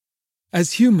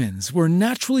As humans, we're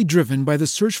naturally driven by the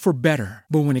search for better.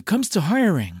 But when it comes to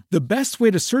hiring, the best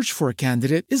way to search for a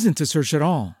candidate isn't to search at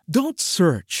all. Don't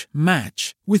search,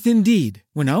 match with Indeed.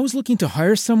 When I was looking to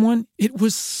hire someone, it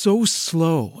was so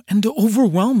slow and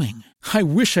overwhelming. I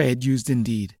wish I had used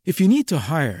Indeed. If you need to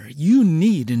hire, you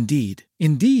need Indeed.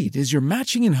 Indeed is your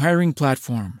matching and hiring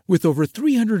platform with over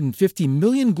 350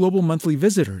 million global monthly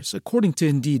visitors, according to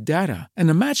Indeed data, and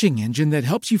a matching engine that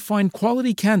helps you find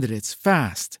quality candidates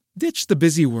fast. Ditch the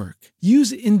busy work.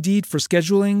 Use Indeed for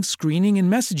scheduling, screening,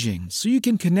 and messaging so you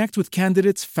can connect with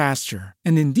candidates faster.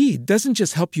 And Indeed doesn't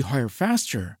just help you hire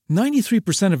faster.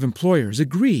 93% of employers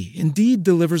agree Indeed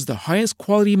delivers the highest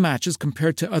quality matches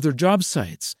compared to other job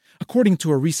sites, according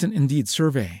to a recent Indeed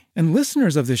survey. And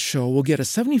listeners of this show will get a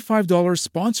 $75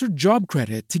 sponsored job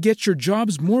credit to get your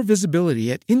jobs more visibility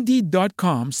at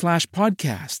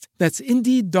Indeed.com/podcast. That's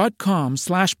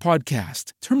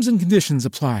Indeed.com/podcast. Terms and conditions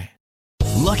apply.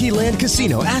 Lucky Land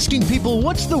Casino, asking people,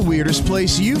 what's the weirdest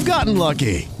place you've gotten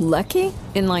lucky? Lucky?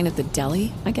 In line at the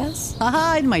deli, I guess?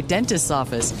 Aha, in my dentist's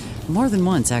office. More than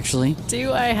once, actually.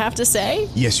 Do I have to say?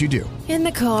 Yes, you do. In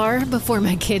the car before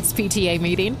my kids' PTA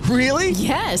meeting. Really?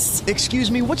 Yes. Excuse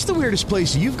me, what's the weirdest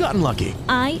place you've gotten lucky?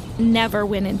 I never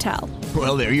win and tell.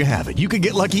 Well, there you have it. You can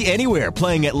get lucky anywhere,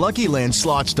 playing at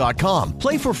LuckyLandSlots.com.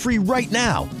 Play for free right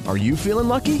now. Are you feeling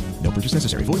lucky? No purchase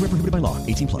necessary. Void where prohibited by law.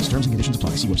 18+. Terms and conditions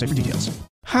apply. See website for details.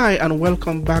 Hi, and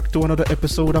welcome back to another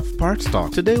episode of Parts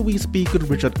Talk. Today we speak with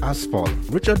Richard Asphalt.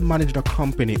 Richard managed a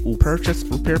company who purchase,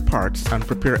 repair parts, and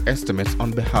prepare estimates on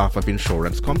behalf of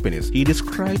insurance companies. He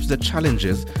describes the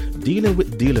challenges dealing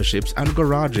with dealerships and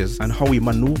garages and how he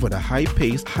maneuvered a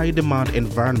high-paced, high-demand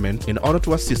environment in order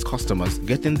to assist customers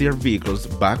getting their vehicles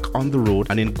back on the road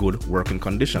and in good working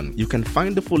condition. You can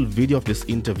find the full video of this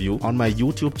interview on my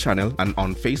YouTube channel and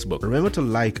on Facebook. Remember to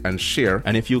like and share,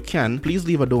 and if you can, please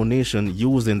leave a donation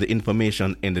using the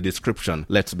information in the description.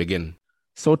 Let's begin.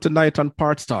 So tonight on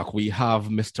Parts Talk, we have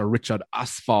Mr. Richard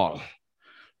Asphalt.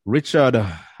 Richard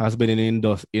has been in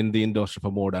the industry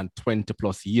for more than 20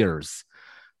 plus years.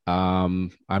 I'm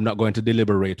not going to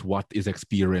deliberate what his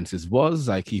experiences was.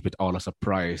 I keep it all a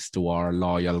surprise to our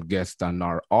loyal guests and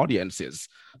our audiences.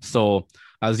 So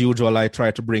as usual, I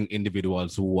try to bring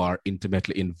individuals who are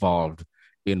intimately involved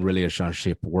in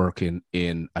relationship, working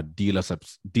in a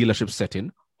dealership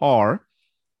setting, or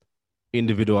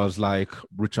individuals like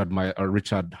Richard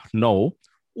No,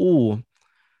 who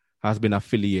has been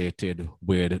affiliated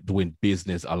with doing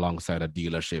business alongside a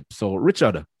dealership. So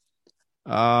Richard,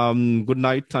 good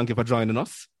night. Thank you for joining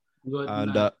us. Good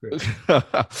and night,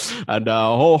 and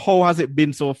how has it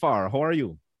been so far? How are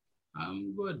you?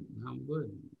 I'm good.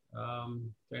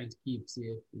 Trying to keep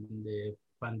safe in the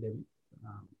pandemic,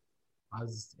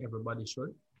 as everybody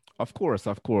should. Of course.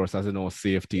 As you know,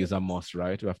 safety is a must,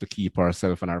 right? We have to keep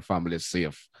ourselves and our families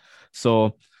safe.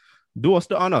 So do us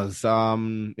the honors.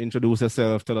 Introduce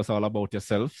yourself. Tell us all about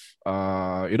yourself.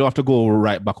 You don't have to go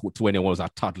right back to when you was a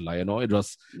toddler. You know,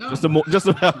 just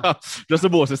the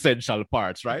most essential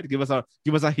parts, right? Give us a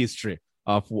history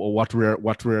of what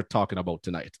we're talking about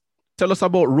tonight. Tell us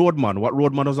about Roadman. What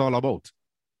Roadman was all about.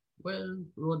 Well,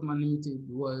 Roadman Limited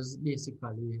was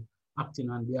basically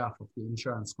acting on behalf of the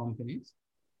insurance companies.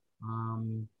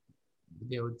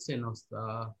 They would send us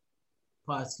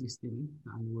parts listing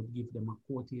and would give them a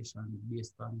quotation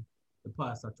based on the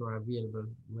parts that were available,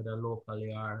 whether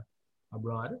locally or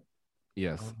abroad.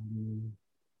 Yes.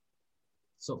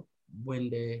 So when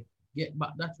they get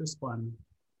back that response,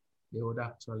 they would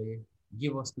actually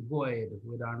give us the go ahead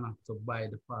whether or not to buy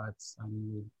the parts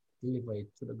and deliver it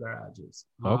to the garages.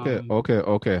 Okay.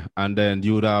 And then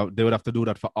they would have to do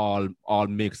that for all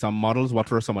makes and models. What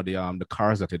were some of the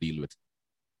cars that you deal with?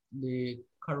 The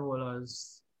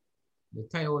Corollas, the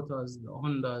Toyotas, the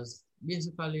Hondas,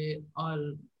 basically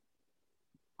all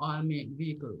make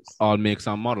vehicles. All makes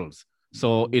and models.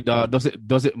 So it does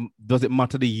it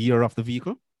matter the year of the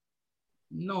vehicle?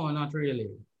 No, not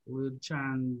really. We'll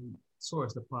try and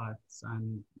source the parts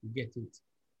and get it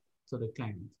to the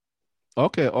client.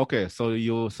 Okay. So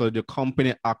the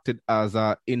company acted as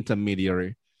an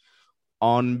intermediary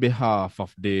on behalf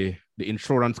of the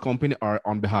insurance company or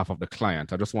on behalf of the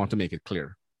client? I just want to make it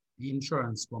clear. The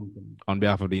insurance company. On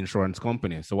behalf of the insurance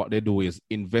company. So what they do is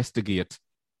investigate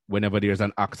whenever there's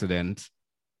an accident.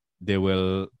 They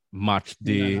will match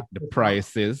the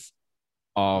prices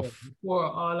of... Yeah, before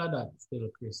all of that, still,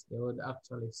 Chris, they would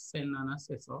actually send an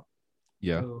assessor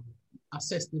to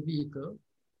assess the vehicle,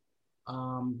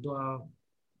 do a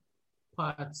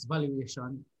parts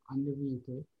valuation on the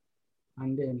vehicle,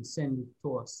 and then send it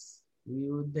to us.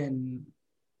 We would then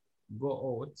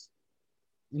go out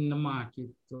in the market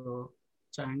to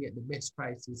try and get the best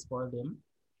prices for them.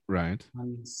 Right.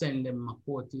 And send them a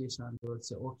quotation. They would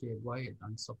say, okay, go ahead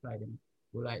and supply them.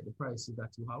 We like the prices that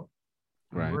you have.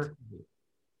 Right. Work with it.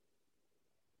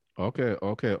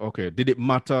 Okay. Did it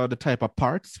matter the type of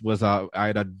parts? Was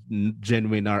either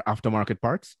genuine or aftermarket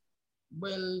parts?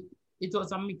 Well, it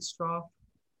was a mixture of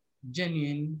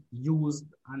genuine, used,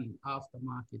 and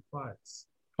aftermarket parts.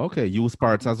 Okay, used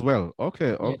parts as well.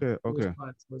 Okay. Used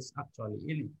parts was actually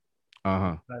in it.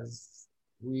 Because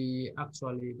we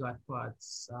actually got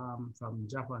parts from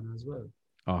Japan as well.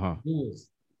 Used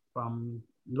from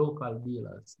local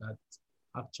dealers that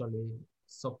actually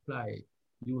supply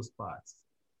used parts.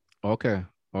 Okay.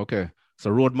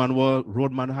 So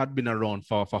Roadman had been around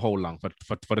for how long? For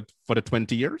the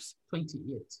 20 years?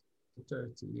 28 to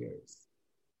 30 years.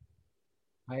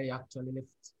 I actually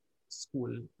left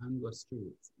school and go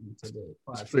straight into the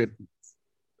parts. Straight.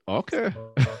 Okay.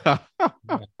 So,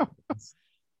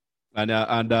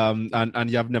 and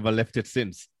you have never left it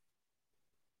since?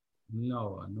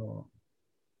 No.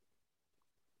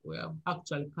 We have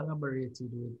actually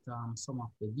collaborated with some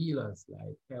of the dealers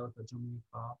like Toyota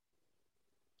Jamaica,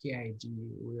 KIG,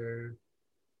 where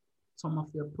some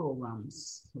of their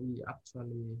programs we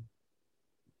actually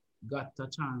got a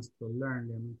chance to learn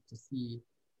them, to see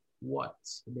what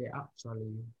they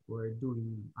actually were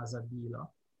doing as a dealer.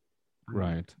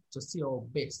 Right. To see how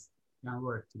best can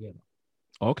work together.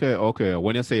 Okay.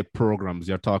 When you say programs,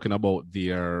 you're talking about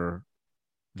their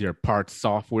parts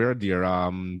software, their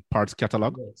parts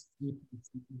catalog? Yes.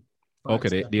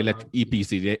 Okay,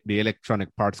 EPC, the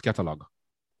electronic parts catalog.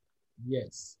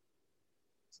 Yes.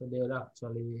 So they would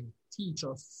actually teach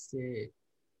us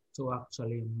to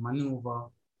actually maneuver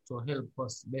to help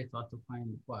us better to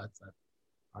find the parts that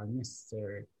are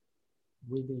necessary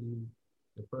within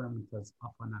the parameters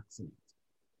of an accident.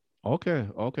 Okay.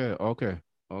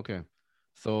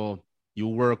 So you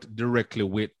worked directly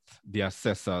with the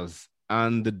assessors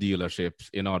and the dealerships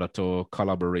in order to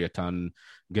collaborate and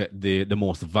get the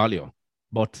most value.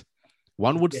 But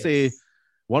one would say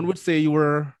you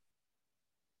were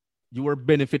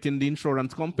benefiting the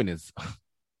insurance companies.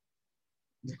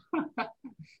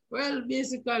 Well,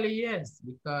 basically, yes,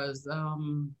 because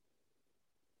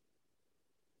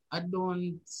I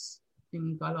don't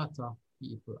think a lot of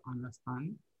people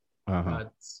understand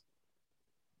that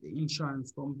the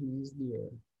insurance company is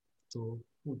there to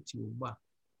put you back,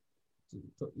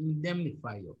 to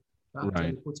indemnify you, to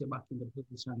actually put you back in the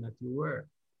position that you were.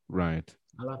 Right.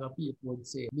 A lot of people would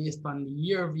say, based on the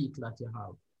year vehicle that you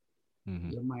have,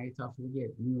 you might have to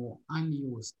get new and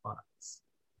used parts.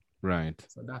 Right.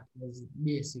 So that was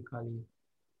basically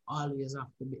always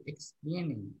have to be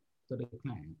explaining to the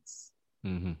clients.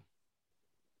 Yeah.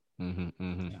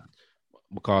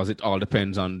 Because it all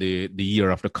depends on the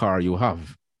year of the car you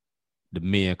have, the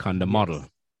make and the model.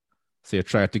 So you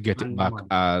try to get it back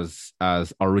as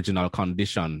original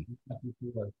condition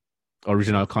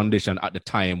at the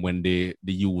time when the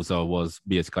user was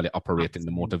basically operating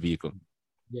the motor vehicle.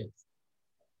 Yes,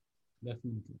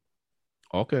 definitely.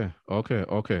 Okay.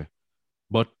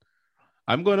 But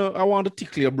I want to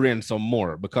tickle your brain some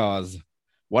more, because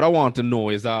what I want to know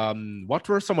is what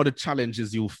were some of the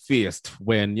challenges you faced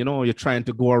when you're trying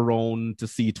to go around to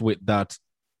see to it that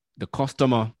the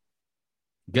customer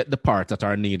get the parts that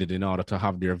are needed in order to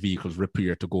have their vehicles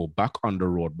repaired to go back on the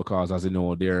road, because as you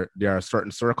know, there are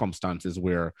certain circumstances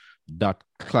where that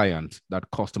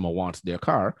customer wants their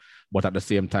car, but at the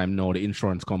same time, the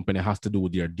insurance company has to do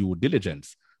their due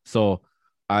diligence. So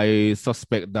I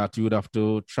suspect that you would have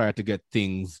to try to get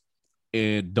things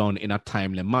done in a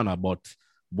timely manner. But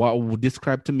what would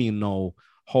describe to me now,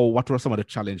 what were some of the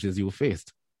challenges you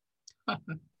faced?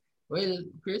 Well,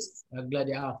 Chris, I'm glad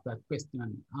you asked that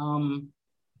question.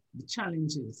 The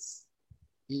challenges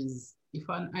is if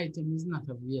an item is not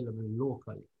available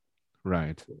locally,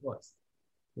 right, to us,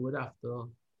 we would have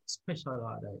to special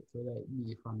order it, whether it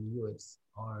be from the US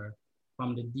or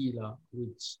from the dealer,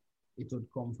 which it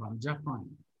would come from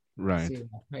Japan. Right. Say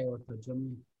Toyota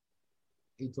Jamaica.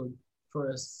 It would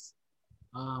first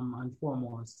and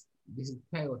foremost, this is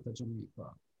Toyota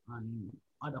Jamaica, and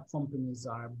other companies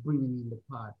are bringing in the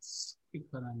parts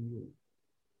quicker than you.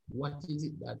 What is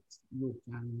it that you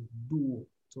can do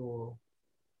to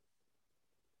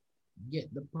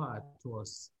get the part to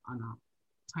us on a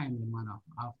timely manner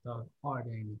after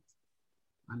ordering it?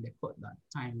 And they cut that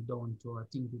time down to, I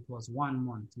think it was 1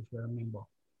 month, if you remember.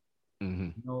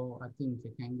 Now, I think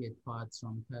you can get parts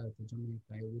from Toyota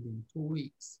Jamaica within 2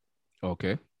 weeks.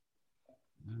 Okay.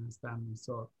 You understand me?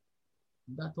 So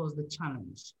that was the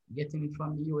challenge. Getting it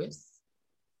from the US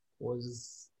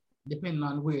was, depending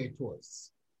on where it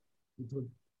was, it would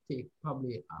take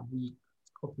probably a week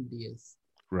couple days.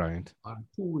 Right. Or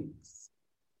 2 weeks.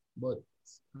 But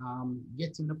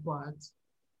getting the part,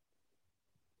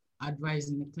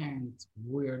 advising the client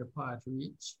where the part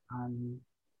reach, and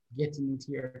getting it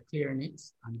here, clearing it,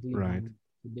 and delivering it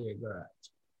to their garage.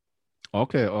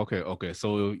 Okay.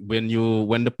 So when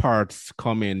the parts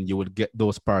come in, you would get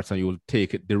those parts and you will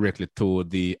take it directly to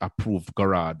the approved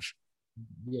garage.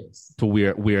 Yes. To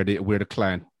where the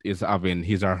client is having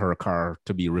his or her car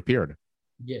to be repaired.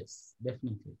 Yes,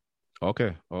 definitely.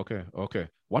 Okay.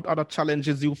 What other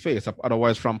challenges you face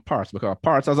otherwise from parts? Because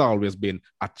parts has always been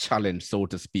a challenge, so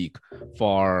to speak,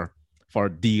 for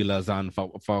dealers and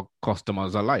for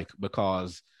customers alike.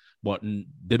 But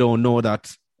they don't know that.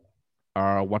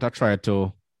 What I try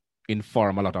to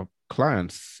inform a lot of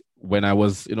clients when I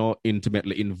was,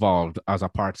 intimately involved as a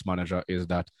parts manager is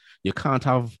that you can't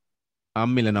have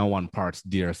 1,000,001 parts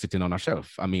there sitting on a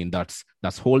shelf. I mean, that's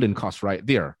holding cost right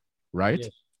there, right?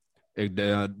 Yes.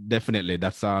 Definitely.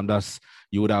 That's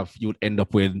you would end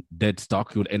up with dead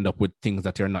stock. You would end up with things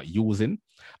that you're not using,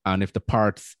 and if the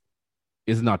parts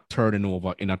is not turning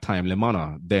over in a timely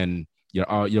manner, then you're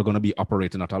going to be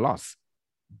operating at a loss.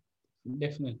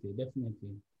 Definitely.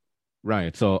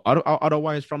 Right. So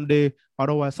otherwise,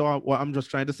 what I'm just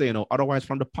trying to say, otherwise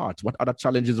from the parts, what other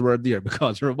challenges were there?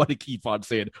 Because everybody keep on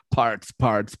saying parts.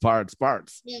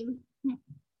 Yeah.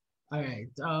 All right.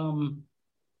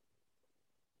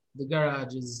 The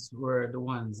garages were the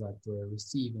ones that were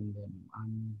receiving them,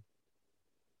 and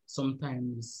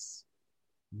sometimes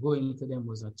going to them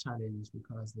was a challenge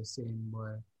because they're saying,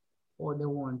 well, they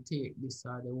won't take this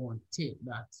or they won't take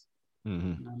that.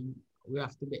 Mm-hmm. We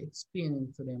have to be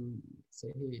explaining to them,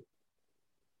 say, hey,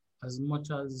 as much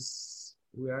as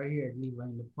we are here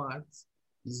delivering the parts,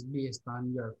 is based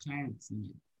on your client's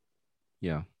need.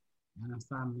 Yeah. You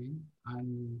understand me?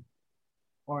 And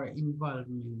our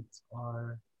involvement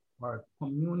or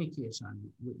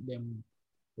communication with them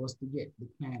was to get the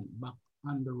client back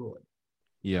on the road.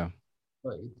 Yeah.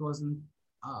 But it wasn't,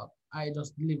 I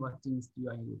just deliver things to you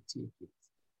and you take it.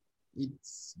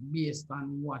 It's based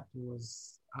on what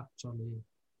was actually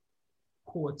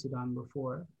quoted on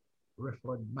before,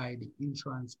 referred by the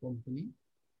insurance company,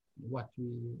 what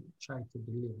we try to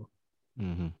deliver.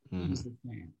 Is the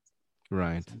client.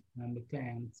 Right. And the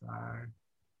clients are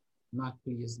not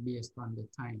pleased based on the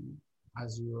time,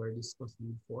 as we were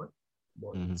discussing before,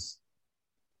 but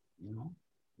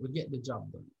we get the job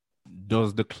done.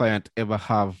 Does the client ever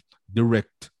have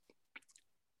direct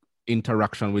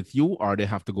interaction with you, or they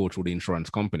have to go through the insurance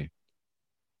company?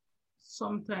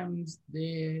 Sometimes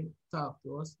they talk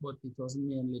to us, but it was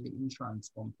mainly the insurance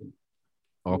company.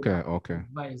 Okay.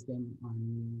 Advise them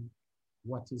on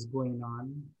what is going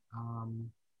on,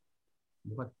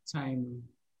 what time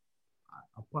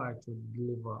a part would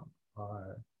deliver,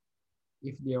 or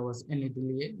if there was any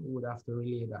delay, we would have to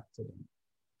relay that to them.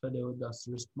 So they would just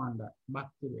respond back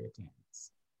to their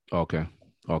clients. Okay.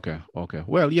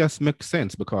 Well, yes, makes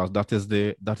sense, because that is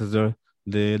the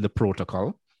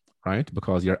protocol, right?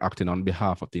 Because you're acting on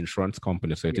behalf of the insurance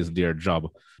company, so it is their job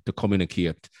to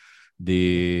communicate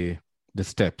the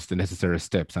steps, the necessary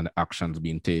steps, and the actions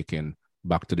being taken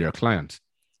back to their client.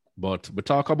 But we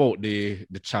talk about the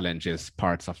challenges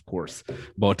parts, of course.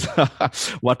 But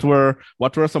what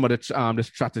were some of the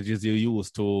strategies you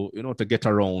used to get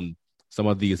around some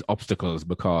of these obstacles?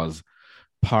 Because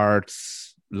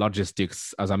parts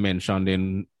logistics, as I mentioned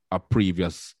in a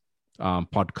previous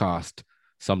podcast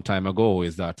some time ago,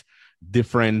 is that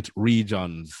different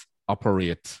regions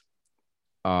operate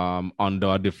under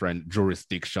a different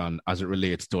jurisdiction as it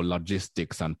relates to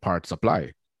logistics and part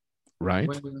supply, right?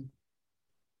 Well,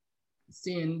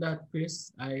 saying that,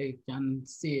 Chris, I can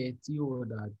say to you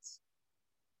that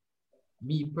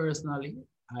me personally,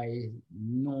 I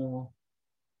know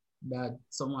that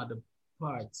some of the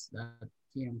parts that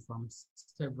came from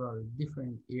several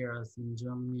different areas in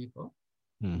Jamaica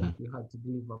that we had to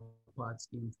deliver parts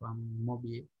came from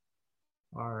Mobile,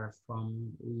 or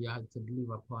we had to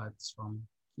deliver parts from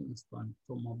Kingston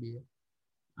to Mobile.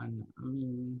 And I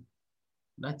mean,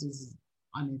 that is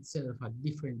on itself a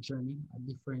different journey, a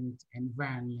different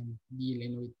environment,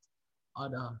 dealing with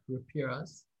other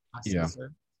repairers, assessors.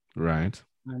 Yeah, right.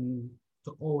 And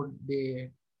to how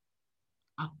they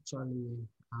actually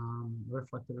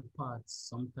refer to the parts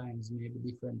sometimes may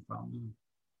be different from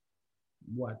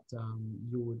what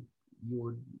you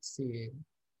would say.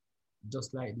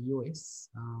 Just like the US,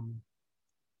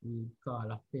 we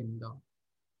call a fender,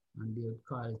 and they would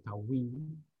call it a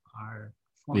wing or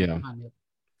front panel.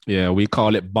 Yeah, we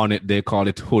call it bonnet, they call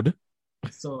it hood.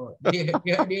 So there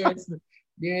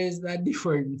is that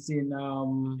difference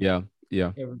in yeah.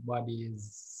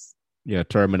 Everybody's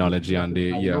terminology and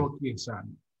the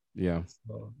location. Yeah.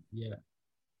 So yeah.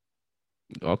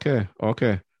 Okay.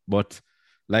 But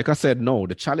like I said, no,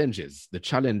 the challenges.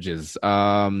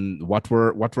 What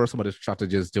were some of the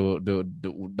strategies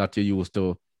that you used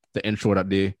to ensure that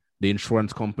the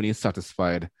insurance company is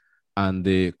satisfied and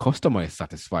the customer is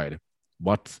satisfied?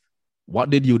 What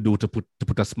did you do to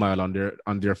put a smile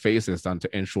on their faces and to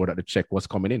ensure that the check was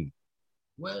coming in?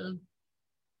 Well,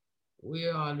 we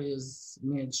always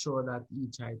made sure that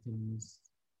each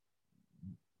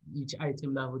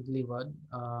item that we delivered,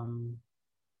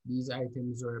 these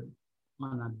items were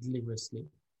managed delivery slip,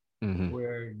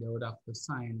 where they would have to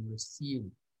sign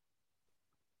receipt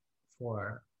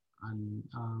for and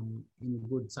in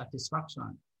good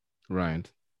satisfaction. Right.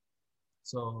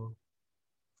 So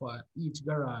for each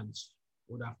garage,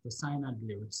 would have to sign a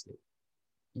delivery slip.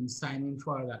 In signing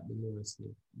for that delivery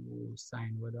slip, you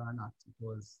sign whether or not it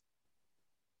was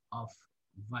of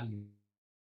value.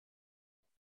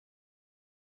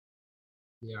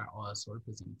 They are also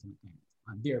representing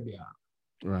on their behalf.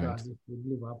 Right. Because if we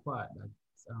deliver a part that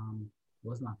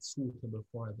was not suitable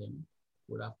for them,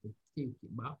 would have to take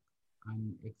it back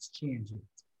and exchange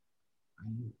it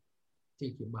and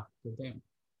take it back to them.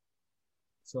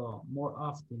 So more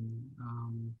often,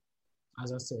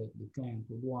 as I said, the client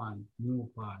would want new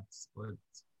parts, but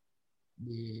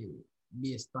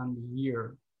based on the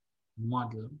year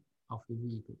model of the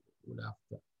vehicle, would have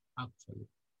to actually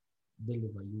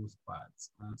deliver used parts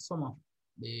on some of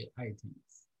the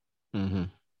items.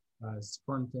 As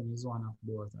front end is one of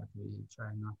those that we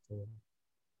try not to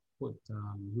put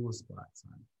used parts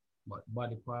on. But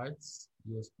body parts,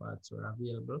 used parts are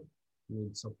available, we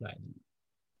would supply them.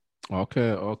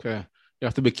 Okay. You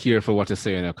have to be careful what you're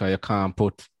saying, okay? You can't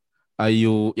put a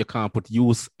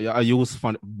used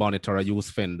bonnet or a used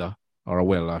fender,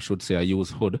 or I should say a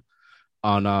used hood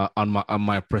on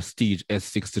my Prestige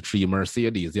S63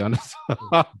 Mercedes. You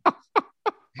understand?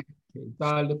 It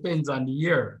all depends on the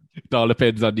year.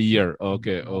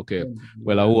 Okay.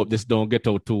 Well, I hope this don't get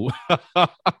out to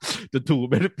too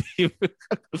many people.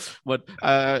 But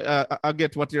I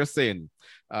get what you're saying.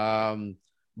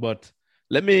 But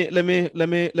let me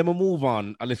move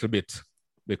on a little bit,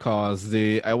 because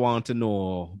I want to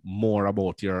know more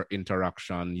about your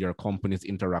company's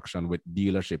interaction with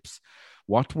dealerships.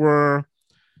 What were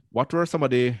some of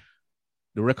the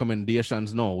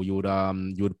recommendations you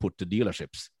would put to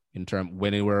dealerships in term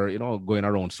when they were going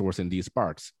around sourcing these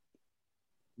parts?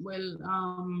 Well,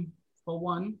 for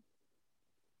one,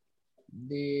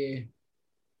 the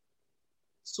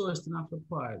sourcing of the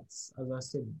parts, as I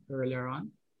said earlier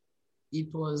on,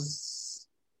 it was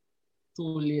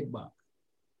too laid back.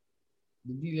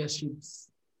 The dealerships,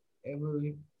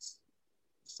 every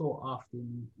so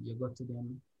often you go to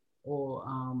them,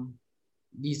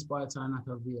 these parts are not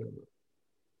available.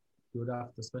 You would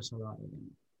have to special order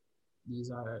them.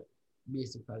 These are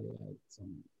basically like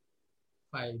some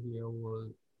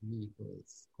 5-year-old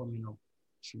vehicles coming up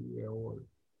 3-year-old,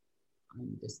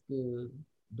 and they still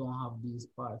don't have these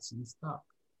parts in stock.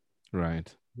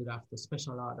 Right. You'd have to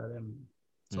special order them.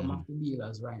 Some of the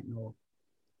dealers right now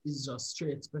is just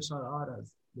straight special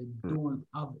orders. They don't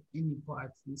have any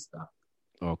parts in stock.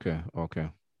 Okay.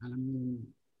 And I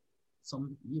mean,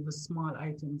 some even small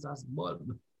items as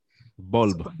bulb.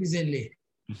 So easily.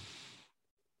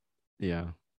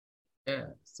 Yeah.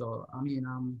 So I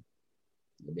mean,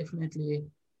 definitely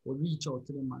will reach out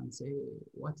to them and say, hey,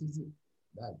 what is it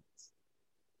that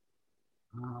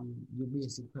you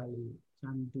basically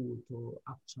can do to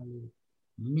actually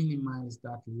minimize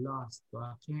that loss to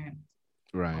our client,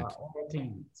 right, or our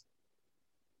client,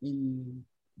 in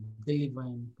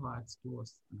delivering parts to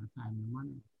us in a timely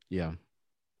manner. Yeah.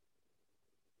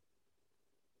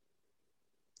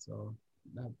 So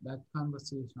that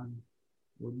conversation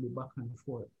would be back and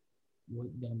forth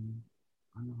with them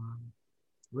on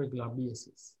a regular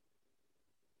basis.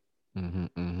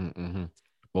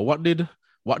 But what did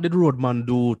Roadman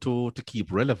do to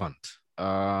keep relevant?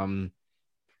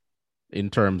 In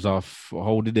terms of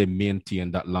how did they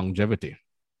maintain that longevity?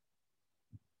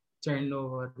 Turn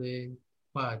over the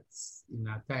parts in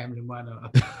a timely manner.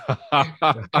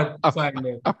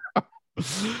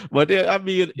 But I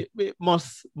mean, it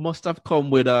must have come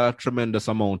with a tremendous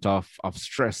amount of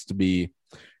stress to be,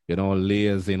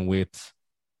 liaising with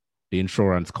the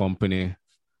insurance company.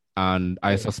 And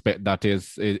I suspect that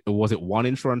was it one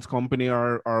insurance company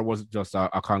or was it just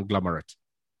a conglomerate?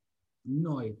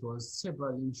 No, it was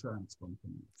several insurance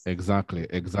companies.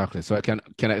 Exactly. So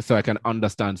I can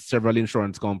understand several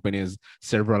insurance companies,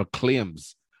 several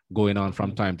claims going on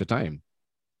from time to time.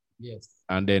 Yes.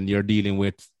 And then you're dealing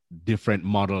with different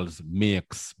models,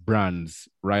 makes, brands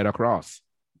right across.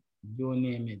 You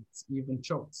name it, even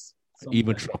trucks. Sometimes.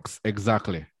 Even trucks,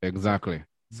 exactly.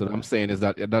 So what I'm saying is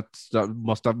that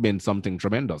must have been something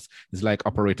tremendous. It's like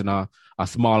operating a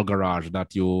small garage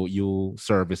that you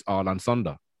service all on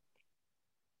Sunday.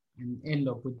 And end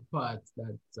up with parts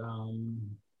that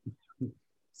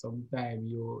sometimes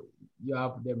you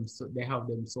have them, so they have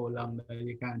them so long that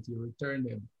you can't even return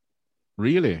them.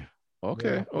 Really?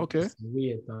 Okay.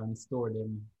 Wait and store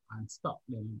them and stock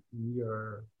them in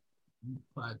your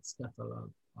parts catalog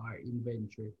or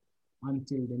inventory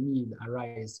until the need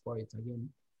arises for it again.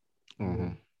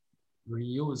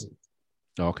 Reuse it.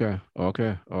 Okay.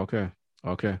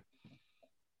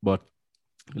 But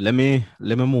let me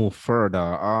move further.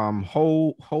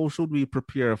 How should we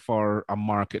prepare for a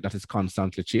market that is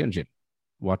constantly changing?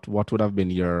 What would have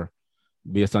been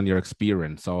based on your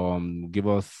experience? So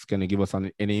can you give us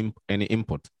any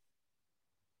input?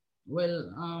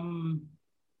 Well,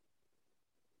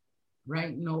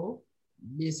 right now,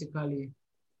 basically,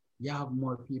 you have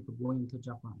more people going to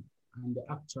Japan, and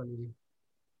actually,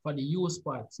 for the used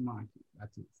parts market,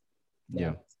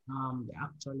 they're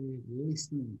actually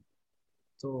listening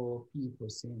to people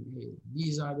saying, hey,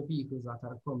 these are the vehicles that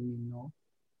are coming in now,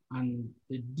 and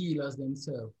the dealers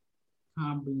themselves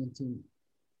can't bring it in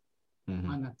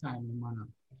on a timely manner.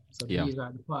 So these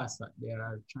are the parts that they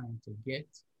are trying to get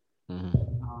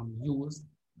used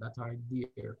that are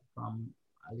there from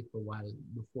a little while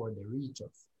before they reach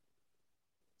us.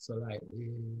 So like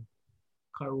the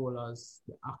Corollas,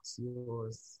 the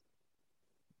Axios,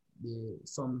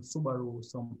 some Subaru,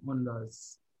 some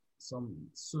Hondas, some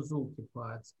Suzuki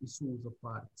parts, Isuzu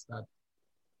parts that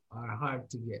are hard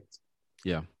to get.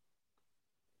 Yeah.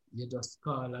 You just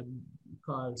call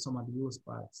some of the used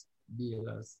parts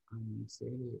dealers and say,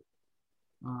 hey,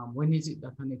 when is it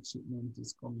that the next shipment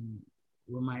is coming?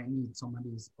 We might need some of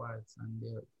these parts, and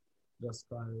they just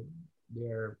call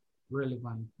their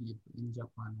relevant people in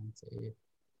Japan and say, hey,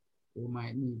 we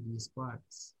might need these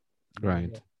parts.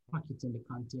 Right. Pack it in the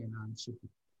container and ship it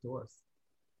to us.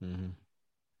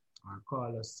 Or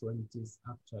call us when it is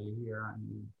actually here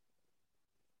and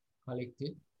collect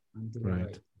it and deliver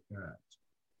it to the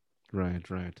garage.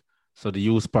 Right. So the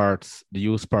used parts,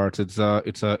 it's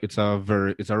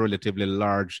a relatively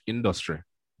large industry.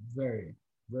 Very,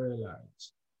 very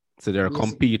large. So they're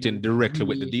competing directly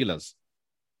with the dealers.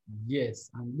 Yes,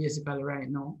 and basically right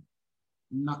now,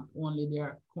 not only they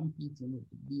are competing with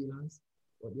the dealers,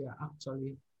 but they are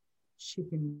actually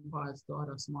shipping parts to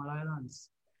other small islands.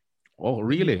 Oh,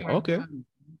 really? Okay.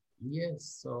 Yes.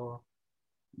 So,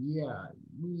 yeah,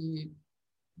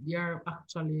 they are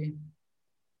actually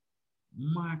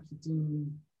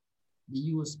marketing the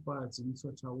used parts in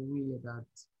such a way that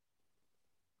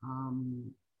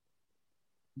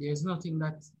there's nothing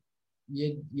that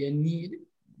you need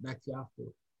that you have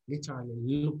to literally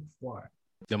look for.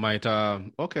 They might,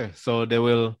 so they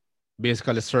will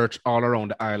basically search all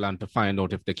around the island to find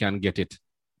out if they can get it.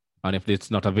 And if it's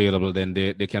not available, then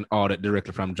they can order it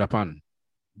directly from Japan.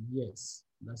 Yes,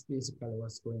 that's basically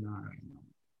what's going on right now.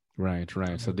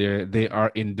 Right. So they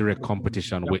are in direct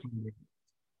competition with.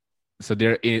 So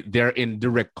they're in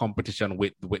direct competition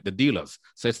with the dealers.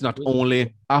 So it's not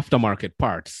only aftermarket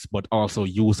parts, but also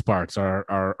used parts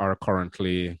are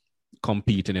currently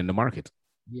competing in the market.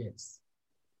 Yes,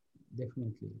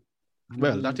 definitely. And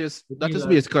well, that is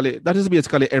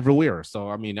basically everywhere. So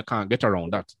I mean, you can't get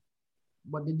around that.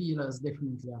 But the dealers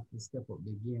definitely have to step up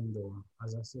the game, though.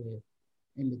 As I say,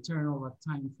 in the turnover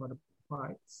time for the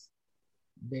parts,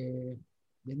 they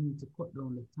need to cut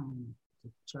down the time to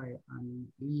try and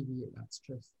alleviate that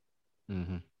stress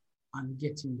and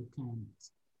getting the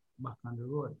clients back on the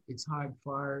road. It's hard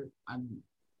for an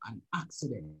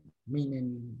accident,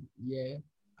 meaning,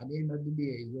 at the end of the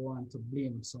day, you want to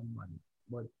blame somebody,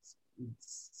 but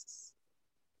it's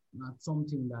not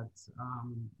something that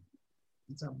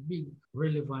it's a big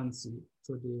relevancy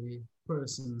to the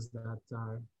persons that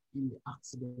are in the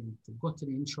accident to go to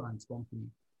the insurance company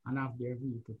and have their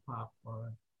vehicle parked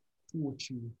for 2,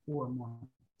 3, 4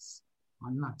 months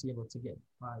and not able to get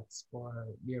parts for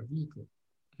their vehicle.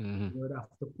 They would have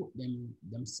to put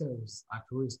themselves at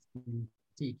risk in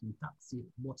taking taxi,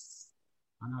 bus,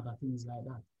 and other things like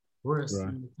that. Worse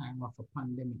in the time of a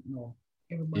pandemic. No,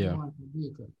 everybody wants a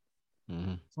vehicle.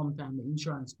 Sometimes the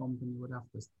insurance company would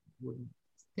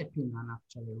step in and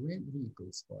actually rent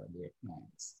vehicles for their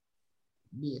clients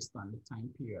based on the time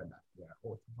period that they are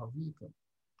out of a vehicle.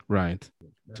 Right.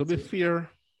 To be fair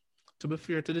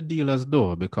to the dealers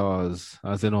though, because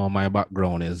as you know, my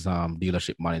background is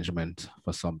dealership management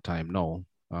for some time now,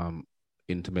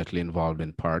 intimately involved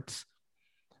in parts.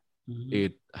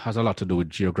 it has a lot to do with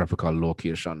geographical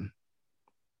location,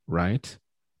 right?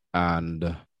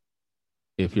 And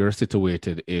if you're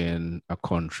situated in a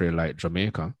country like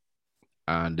Jamaica,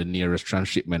 and the nearest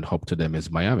transshipment hub to them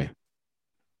is Miami,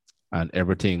 and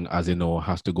everything, as you know,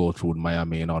 has to go through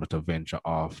Miami in order to venture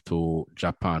off to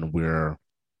Japan, where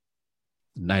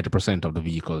 90% of the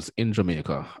vehicles in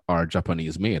Jamaica are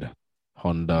Japanese made.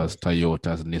 Hondas,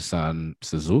 Toyotas, Nissan,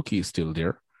 Suzuki is still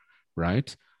there,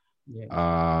 right?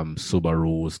 Yeah.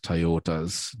 Subarus,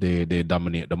 Toyotas, they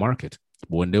dominate the market.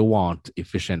 But when they want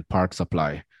efficient part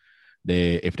supply,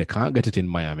 if they can't get it in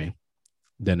Miami,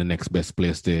 then the next best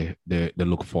place they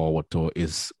look forward to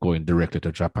is going directly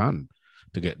to Japan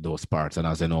to get those parts. And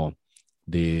as you know,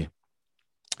 the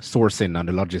sourcing and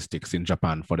the logistics in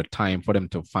Japan, for the time for them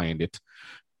to find it,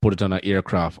 put it on an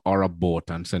aircraft or a boat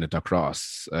and send it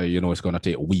across, it's going to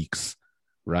take weeks,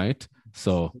 right?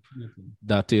 So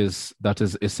that is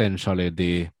essentially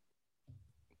the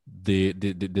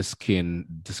skin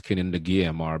in the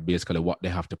game, or basically what they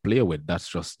have to play with. That's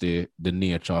just the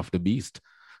nature of the beast.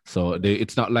 So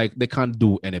it's not like they can't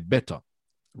do any better,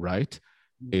 right?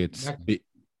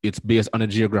 It's based on a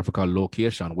geographical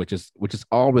location, which is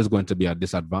always going to be a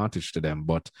disadvantage to them.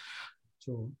 But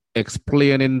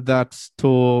explaining that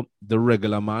to the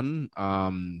regular man,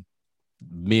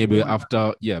 maybe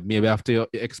after you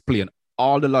explain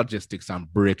all the logistics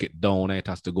and break it down, it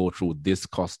has to go through this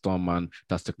custom and it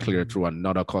has to clear through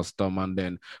another custom and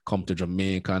then come to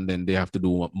Jamaica, and then they have to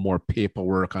do more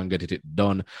paperwork and get it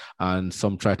done. And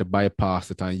some try to bypass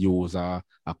it and use a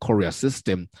courier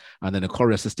system, and then the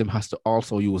courier system has to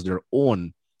also use their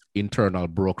own internal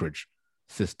brokerage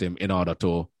system in order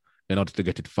to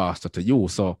get it faster to you.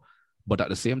 So, but at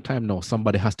the same time, no,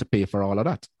 somebody has to pay for all of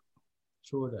that.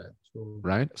 True.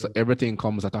 Right? So everything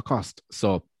comes at a cost.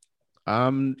 So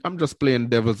I'm just playing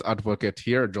devil's advocate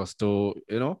here, just to,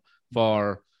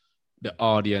 for the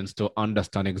audience to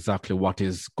understand exactly what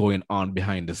is going on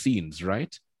behind the scenes,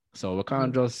 right? So we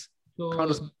can't just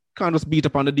beat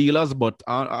up on the dealers, but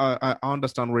I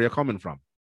understand where you're coming from.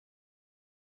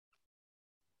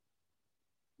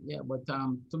 Yeah, but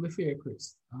to be fair,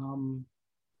 Chris, going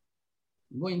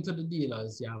to the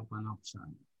dealers, you have an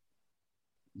option.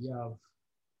 You have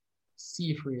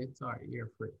sea freight or air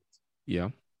freight. Yeah.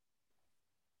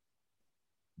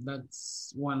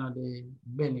 That's one of the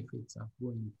benefits of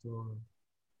going to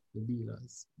the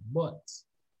dealers. But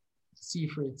sea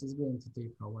freight is going to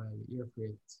take a while. Air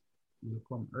freight will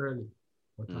come early,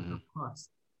 but at a cost.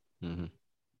 You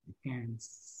can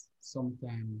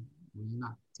sometimes will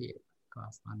not take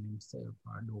cost on themselves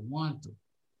or don't want to.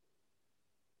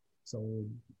 So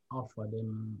offer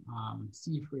them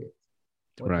sea freight.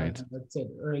 But right. I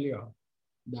said earlier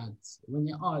that when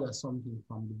you order something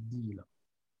from the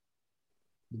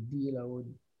dealer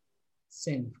would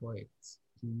send for it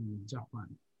in Japan.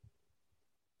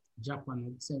 Japan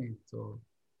would send it to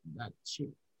that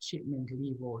shipment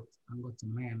leave out and go to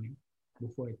Miami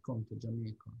before it comes to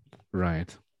Jamaica.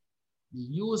 Right. The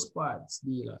used parts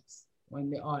dealers, when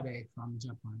they order it from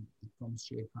Japan, it comes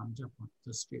straight from Japan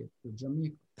straight to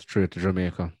Jamaica. Straight to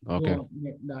Jamaica. Okay. Don't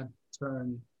make that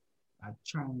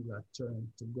triangular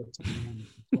turn to go to Miami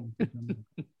to come to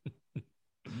Jamaica.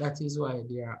 That is why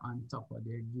they are on top of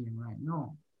their game right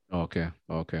now. Okay.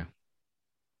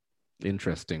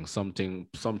 Interesting. Something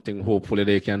hopefully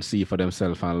they can see for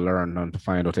themselves and learn and to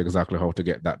find out exactly how to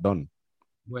get that done.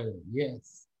 Well,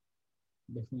 yes,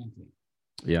 definitely.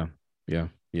 Yeah.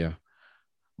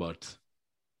 But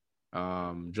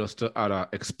just to add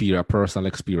a personal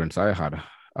experience I had,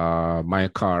 my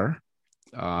car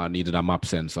needed a map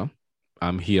sensor.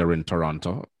 I'm here in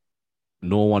Toronto.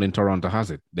 No one in Toronto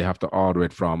has it. They have to order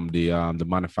it from the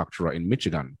manufacturer in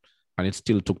Michigan, and it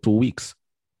still took 2 weeks.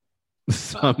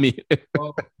 So, I mean,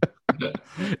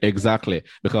 exactly,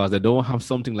 because they don't have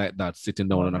something like that sitting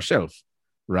down on a shelf,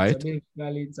 right? So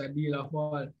basically, it's a dealer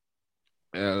fault.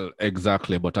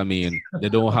 Exactly, but I mean, they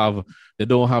don't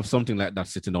have something like that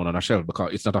sitting down on a shelf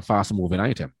because it's not a fast-moving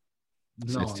item.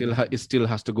 So it still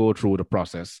has to go through the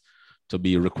process to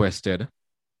be requested,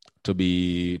 to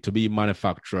be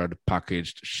manufactured,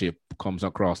 packaged, shipped, comes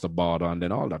across the border, and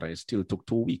then all that. And it still took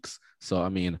 2 weeks. So I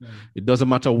mean, It doesn't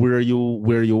matter where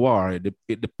you are.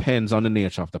 It depends on the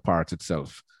nature of the parts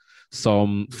itself.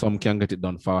 Some can get it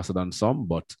done faster than some,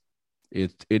 but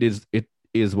it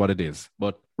is what it is.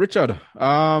 But Richard,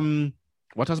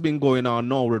 what has been going on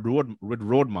now with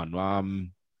Roadman?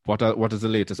 What is the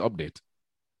latest update?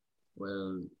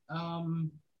 Well,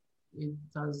 it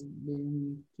has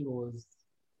been closed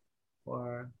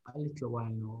for a little while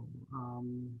now,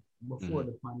 before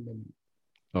the pandemic.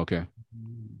 Okay.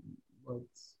 But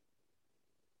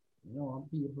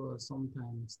People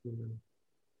sometimes still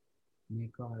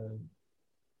make a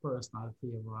personal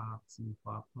favor asking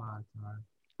for a part or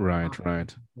right.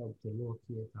 help to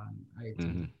locate an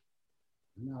item.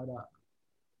 Now that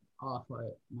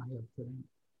offer my help to them.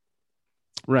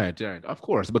 Right. Of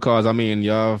course, because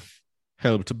you have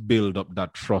helped to build up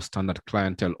that trust and that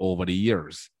clientele over the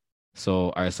years.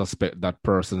 So I suspect that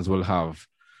persons will have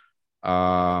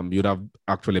you'd have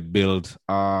actually built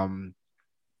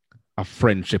a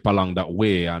friendship along that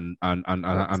way and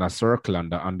a circle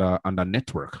and a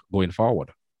network going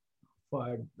forward.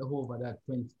 For over that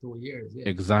 22 years. Yeah.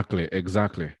 Exactly.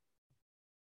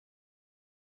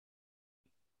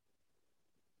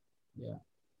 Yeah.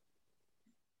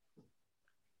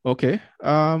 Okay.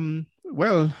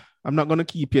 Well, I'm not going to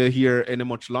keep you here any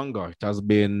much longer. It has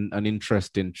been an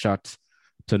interesting chat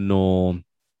to know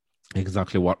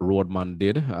exactly what Roadman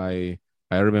did. I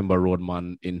remember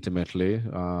Roadman intimately,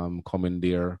 coming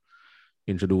there,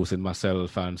 introducing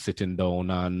myself and sitting down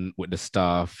and with the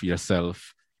staff,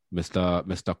 yourself,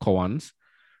 Mr. Cowans,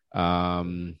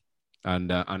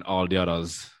 and all the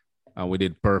others. And we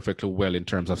did perfectly well in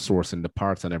terms of sourcing the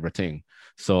parts and everything.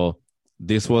 So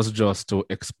this was just to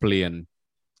explain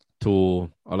to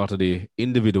a lot of the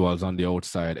individuals on the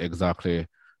outside exactly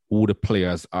who the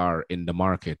players are in the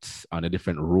market and the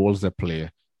different roles they play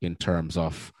in terms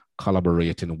of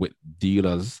collaborating with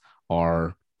dealers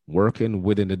or working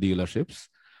within the dealerships,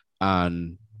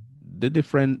 and the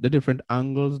different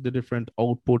angles, the different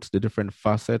outputs, the different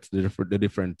facets, the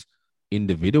different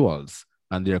individuals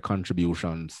and their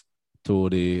contributions to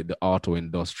the auto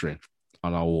industry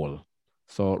on a whole.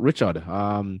 So, Richard,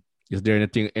 is there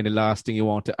any last thing you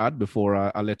want to add before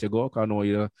I let you go? I know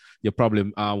you're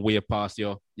probably way past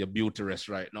your beauty rest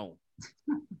right now.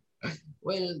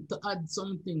 Well, to add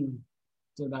something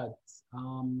to that,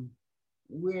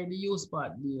 where the used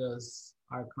part dealers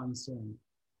are concerned,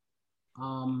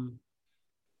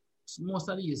 most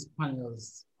of these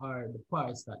panels are the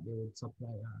parts that they would supply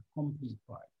are complete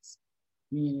parts.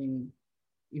 Meaning,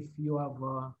 if you have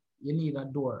you need a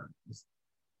door,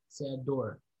 say a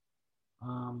door,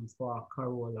 for a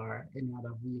Corolla or any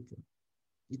other vehicle,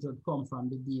 it would come from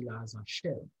the dealer as a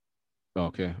shell.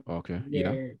 Okay.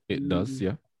 Yeah, it does.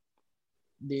 Yeah.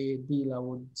 The dealer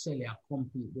would sell you a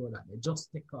complete door that they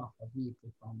just take off a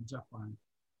vehicle from Japan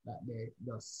that they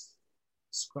just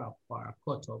scrap or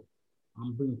cut up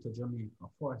and bring to Jamaica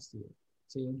for sale.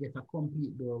 So you get a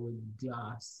complete door with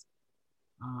glass.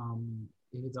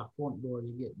 If it's a front door,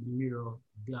 you get the mirror,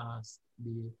 glass,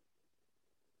 the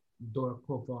door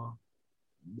cover,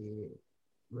 the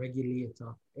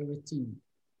regulator, everything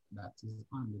that is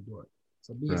on the door.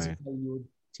 So basically, you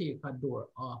take a door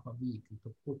off a vehicle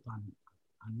to put on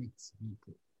a next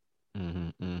vehicle.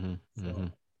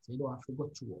 So you don't have to go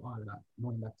through all that,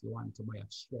 knowing that you want to buy a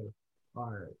shell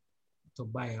or to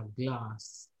buy a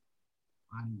glass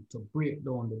and to break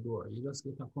down the door. You just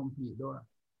get a complete door.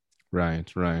 Right.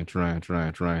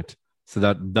 So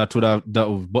that would have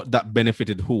but that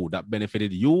benefited who? That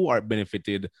benefited you or it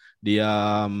benefited the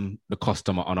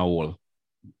customer on a whole?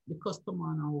 The customer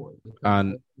on a whole.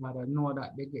 And but I know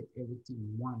that they get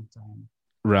everything one time.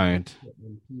 Right.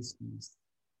 Piece.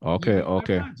 Okay.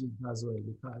 As well,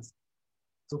 because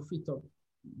to fit up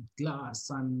glass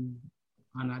and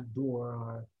a door,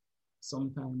 or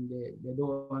sometimes they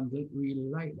don't really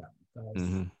like that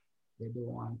because they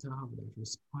don't want to have the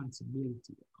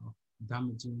responsibility of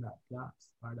damaging that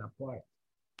glass or that part.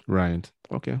 Right.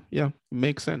 Okay. Yeah. It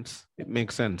makes sense.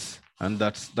 And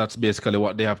that's basically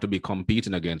what they have to be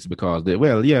competing against, because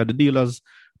the dealers,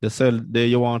 they sell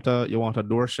you want a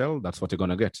door shell, that's what you're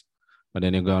gonna get. But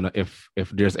then you're gonna if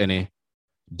there's any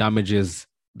damages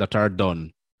that are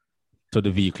done to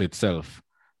the vehicle itself,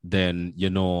 then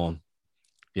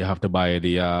you have to buy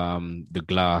the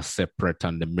glass separate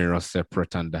and the mirror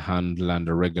separate and the handle and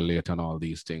the regulator and all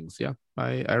these things. Yeah,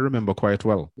 I remember quite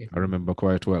well. Yeah. I remember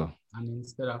quite well. And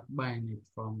instead of buying it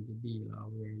from the dealer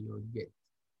where you get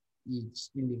each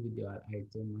individual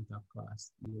item at a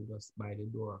cost, you just buy the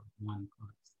door one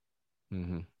cost.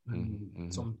 And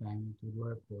sometimes it would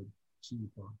work out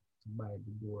cheaper to buy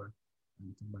the door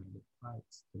and to buy the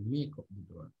parts to make up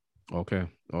the door. Okay.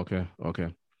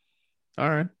 All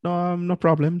right. No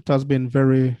problem. It has been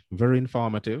very, very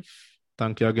informative.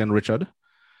 Thank you again, Richard.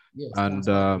 Yes. And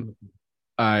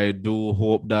I do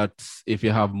hope that if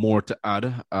you have more to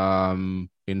add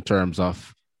in terms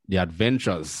of the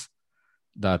adventures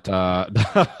that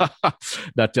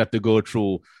that you have to go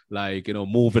through, like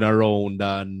moving around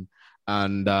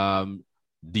and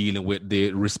dealing with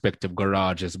the respective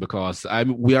garages, because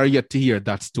we are yet to hear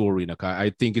that story. I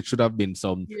think it should have been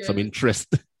some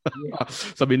interest.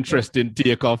 some interesting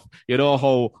takeoff. You know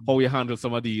how we handle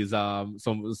some of these some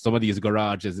of these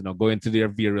garages, you know, going to their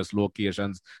various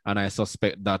locations, and I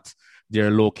suspect that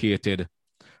they're located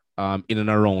in and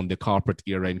around the corporate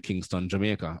area in Kingston,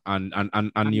 Jamaica. And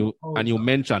you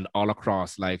mentioned all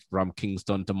across, like from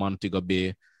Kingston to Montego Bay,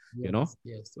 yes, you know?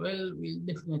 Yes. Well, we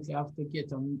definitely have to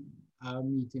get a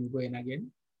meeting going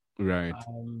again. Right.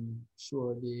 I'm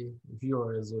sure the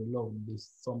viewers would love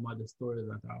some of the stories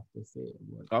that I have to say.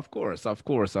 But... Of course.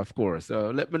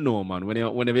 Let me know, man,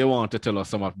 whenever you want to tell us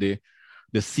some of the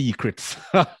secrets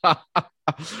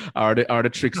or the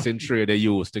tricks in trade they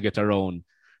use to get around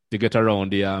the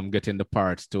getting the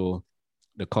parts to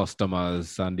the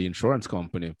customers and the insurance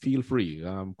company. Feel free.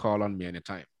 Call on me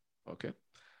anytime. Okay.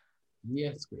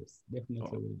 Yes, Chris,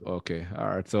 definitely. Okay, all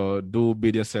right. So do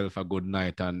bid yourself a good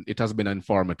night, and it has been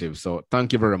informative. So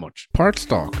thank you very much. Parts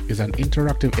Talk is an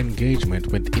interactive engagement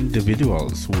with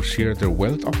individuals who share their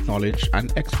wealth of knowledge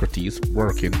and expertise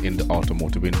working in the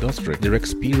automotive industry. Their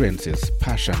experiences,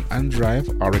 passion, and drive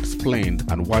are explained,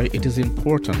 and why it is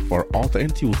important for auto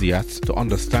enthusiasts to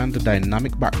understand the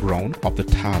dynamic background of the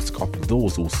task of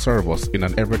those who serve us in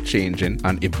an ever-changing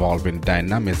and evolving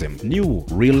dynamism. New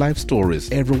real-life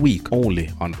stories every week, only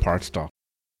on Parts Talk.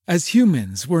 As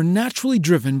humans, we're naturally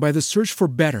driven by the search for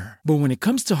better. But when it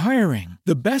comes to hiring,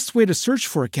 the best way to search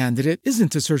for a candidate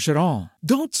isn't to search at all.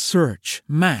 Don't search,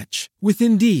 match with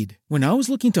Indeed. When I was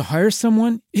looking to hire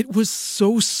someone, it was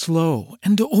so slow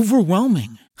and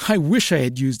overwhelming. I wish I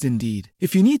had used Indeed.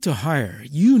 If you need to hire,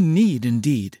 you need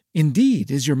Indeed. Indeed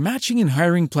is your matching and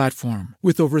hiring platform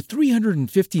with over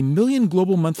 350 million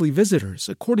global monthly visitors,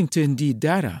 according to Indeed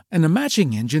data, and a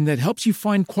matching engine that helps you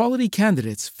find quality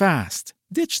candidates fast.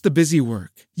 Ditch the busy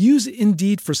work. Use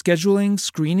Indeed for scheduling,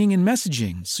 screening, and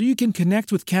messaging so you can connect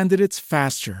with candidates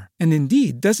faster. And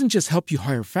Indeed doesn't just help you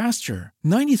hire faster.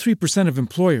 93% of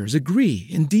employers agree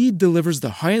Indeed delivers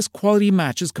the highest quality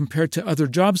matches compared to other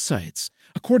job sites,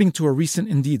 according to a recent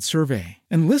Indeed survey.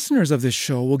 And listeners of this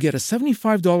show will get a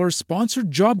 $75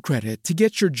 sponsored job credit to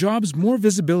get your jobs more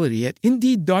visibility at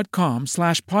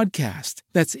Indeed.com/podcast.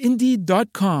 That's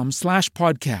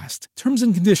Indeed.com/podcast. Terms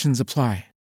and conditions apply.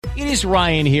 It is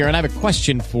Ryan here, and I have a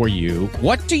question for you.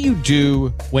 What do you do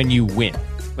when you win?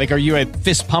 Like, are you a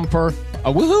fist pumper,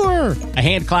 a woo-hooer, a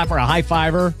hand clapper, a high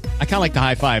fiver? I kind of like the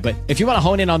high five, but if you want to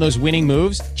hone in on those winning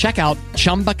moves, check out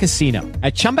Chumba Casino.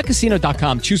 At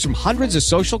ChumbaCasino.com, choose from hundreds of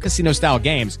social casino-style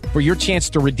games for your chance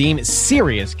to redeem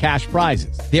serious cash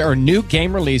prizes. There are new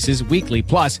game releases weekly,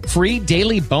 plus free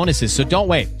daily bonuses. So don't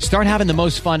wait. Start having the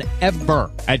most fun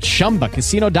ever at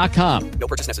ChumbaCasino.com. No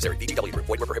purchase necessary. VGW Group.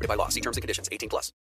 Void where prohibited by law. See terms and conditions. 18+.